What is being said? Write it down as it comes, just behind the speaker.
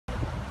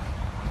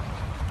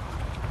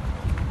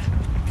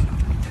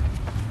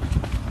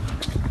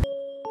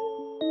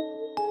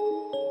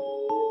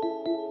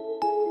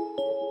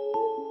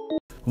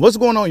What's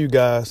going on, you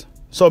guys?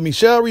 So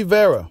Michel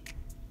Rivera,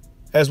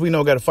 as we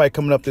know, got a fight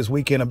coming up this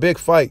weekend. A big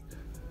fight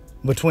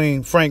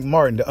between Frank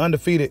Martin, the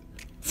undefeated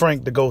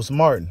Frank the Ghost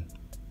Martin.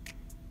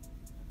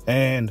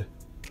 And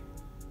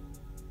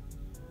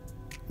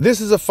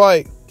this is a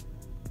fight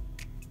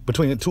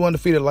between the two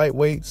undefeated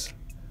lightweights.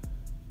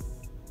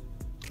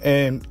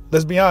 And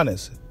let's be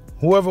honest,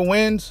 whoever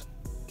wins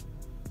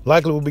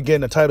likely will be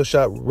getting a title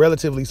shot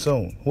relatively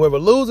soon. Whoever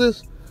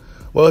loses,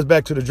 well, it's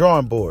back to the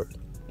drawing board.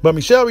 But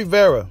Michel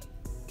Rivera,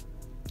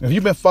 if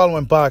you've been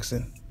following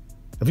boxing,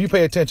 if you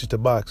pay attention to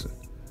boxing,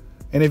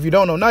 and if you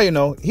don't know, now you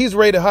know, he's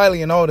rated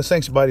highly in all the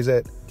sanctioned bodies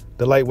at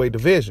the lightweight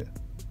division.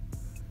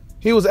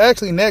 He was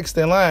actually next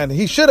in line.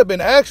 He should have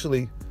been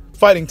actually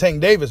fighting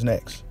Tank Davis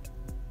next.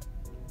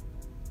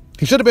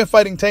 He should have been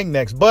fighting Tank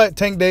next, but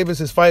Tank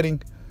Davis is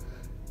fighting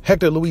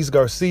Hector Luis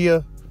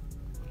Garcia,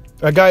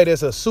 a guy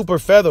that's a super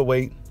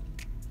featherweight.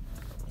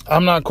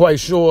 I'm not quite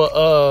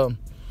sure,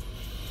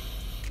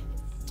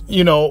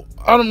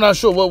 I'm not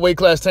sure what weight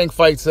class Tank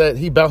fights at.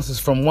 He bounces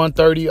from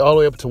 130 all the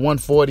way up to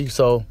 140.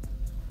 So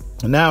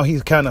now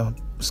he's kind of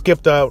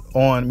skipped out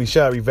on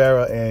Michel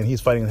Rivera, and he's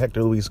fighting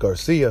Hector Luis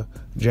Garcia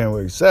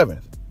January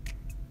 7th.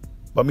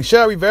 But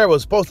Michel Rivera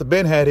was supposed to have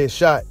been had his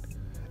shot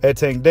at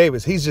Tank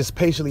Davis. He's just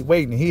patiently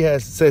waiting. He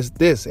says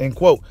this, end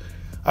quote,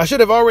 "I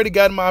should have already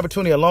gotten my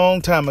opportunity a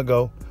long time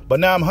ago, but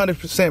now I'm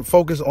 100%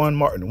 focused on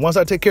Martin. Once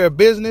I take care of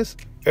business,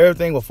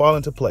 everything will fall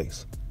into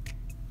place."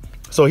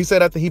 So he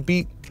said after he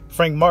beat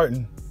Frank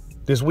Martin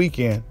this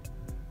weekend,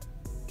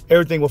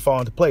 everything will fall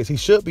into place. He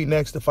should be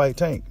next to fight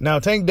Tank. Now,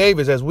 Tank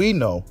Davis, as we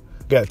know,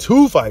 got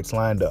two fights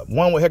lined up.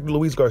 One with Hector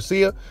Luis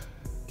Garcia,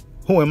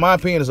 who in my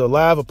opinion is a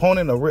live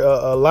opponent, a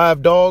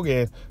live dog,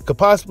 and could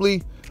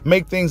possibly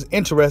make things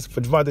interesting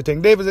for Gervonta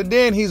Tank Davis. And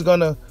then he's going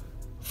to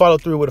follow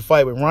through with a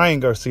fight with Ryan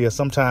Garcia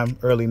sometime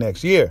early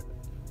next year.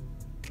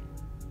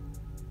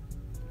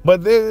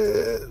 But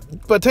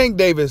Tank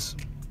Davis,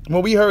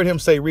 what we heard him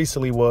say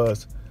recently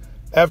was,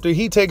 after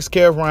he takes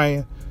care of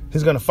Ryan,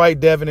 he's going to fight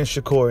Devin and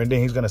Shakur, and then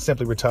he's going to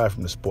simply retire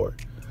from the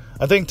sport.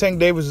 I think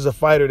Tank Davis is a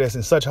fighter that's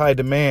in such high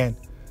demand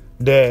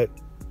that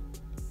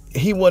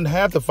he wouldn't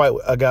have to fight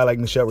a guy like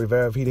Michel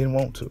Rivera if he didn't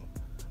want to.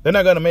 They're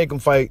not going to make him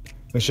fight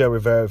Michel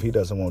Rivera if he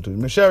doesn't want to.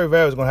 Michel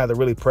Rivera is going to have to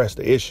really press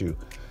the issue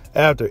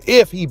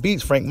if he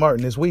beats Frank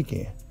Martin this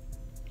weekend.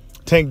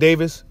 Tank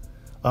Davis,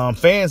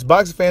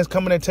 boxing fans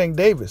coming at Tank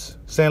Davis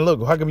saying,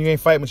 look, how come you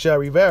ain't fight Michel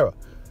Rivera?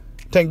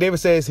 Tank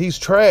Davis says he's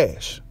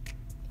trash.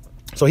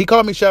 So he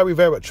called Michel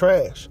Rivera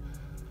trash.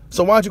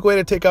 So why don't you go ahead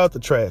and take out the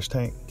trash,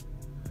 Tank?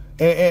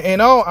 And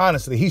in all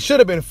honesty, he should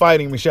have been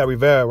fighting Michel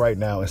Rivera right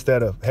now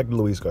instead of Hector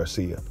Luis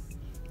Garcia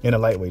in the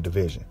lightweight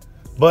division.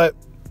 But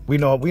we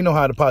know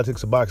how the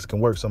politics of boxing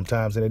can work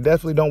sometimes, and it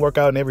definitely don't work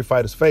out in every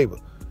fighter's favor.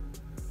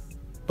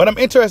 But I'm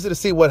interested to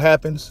see what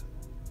happens.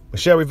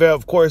 Michel Rivera,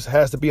 of course,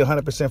 has to be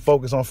 100%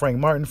 focused on Frank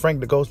Martin. Frank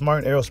the Ghost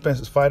Martin, Errol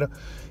Spence's fighter.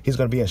 He's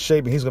going to be in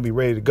shape, and he's going to be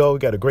ready to go. He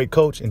got a great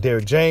coach in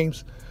Derrick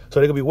James. So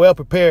they're going to be well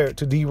prepared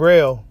to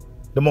derail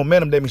the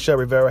momentum that Michel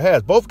Rivera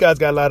has. Both guys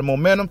got a lot of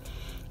momentum,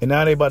 and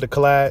now they're about to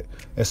collide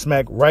and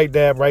smack right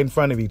in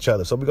front of each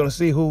other. So we're going to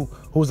see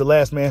who's the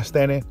last man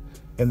standing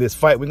in this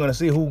fight. We're going to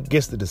see who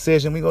gets the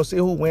decision. We're going to see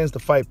who wins the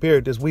fight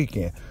period this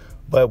weekend.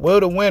 But will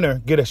the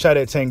winner get a shot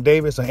at Tank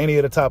Davis or any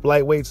of the top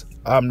lightweights?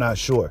 I'm not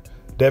sure.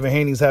 Devin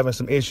Haney's having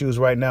some issues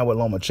right now with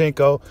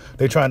Lomachenko.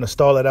 They're trying to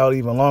stall it out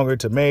even longer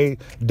to May.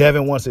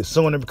 Devin wants it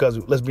sooner because,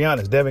 let's be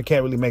honest, Devin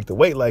can't really make the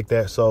weight like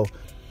that. So,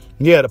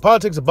 yeah, the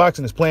politics of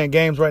boxing is playing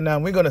games right now,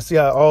 and we're going to see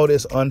how all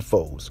this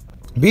unfolds.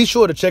 Be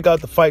sure to check out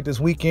the fight this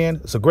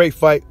weekend. It's a great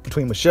fight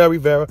between Michel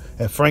Rivera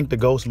and Frank the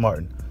Ghost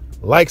Martin.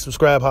 Like,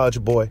 subscribe, holla at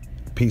your boy.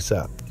 Peace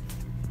out.